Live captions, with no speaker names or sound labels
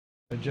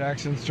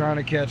Jackson's trying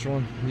to catch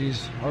one.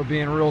 These are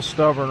being real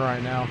stubborn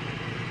right now.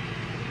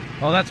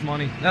 Oh, that's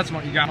money. That's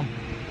money. You got him.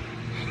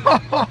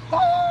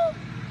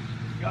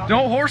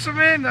 Don't horse him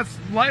in. That's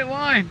light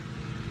line.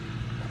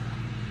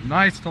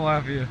 Nice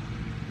tilapia.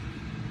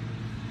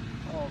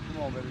 Oh,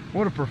 come on, baby.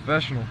 What a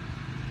professional.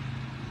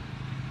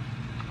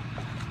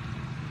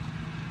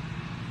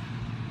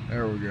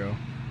 There we go.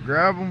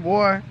 Grab him,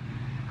 boy.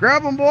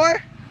 Grab him, boy.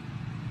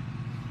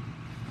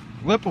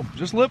 Lip him.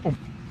 Just lip him.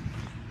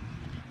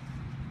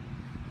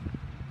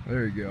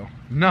 There you go.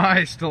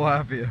 Nice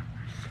tilapia.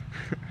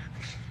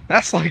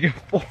 That's like a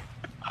four.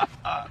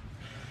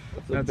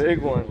 That's a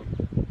big one.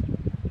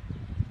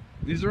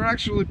 These are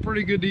actually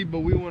pretty good to eat, but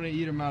we want to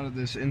eat them out of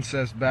this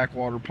incest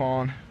backwater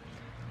pond.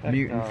 Heck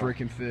Mutant no.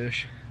 freaking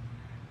fish.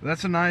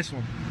 That's a nice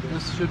one.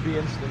 This should be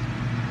instant.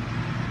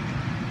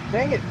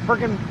 Dang it,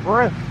 freaking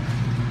brim.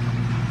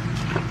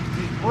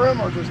 These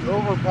brim are just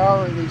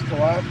overpowering these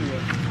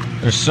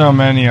tilapia. There's so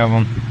many of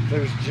them.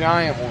 There's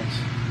giant ones.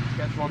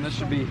 Catch one, this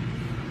should be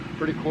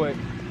pretty quick.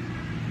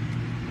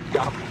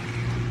 Got him.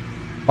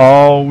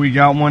 Oh, we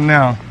got one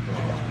now.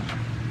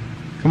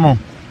 Come on.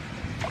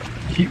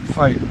 Keep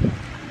fighting.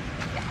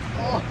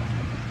 Oh.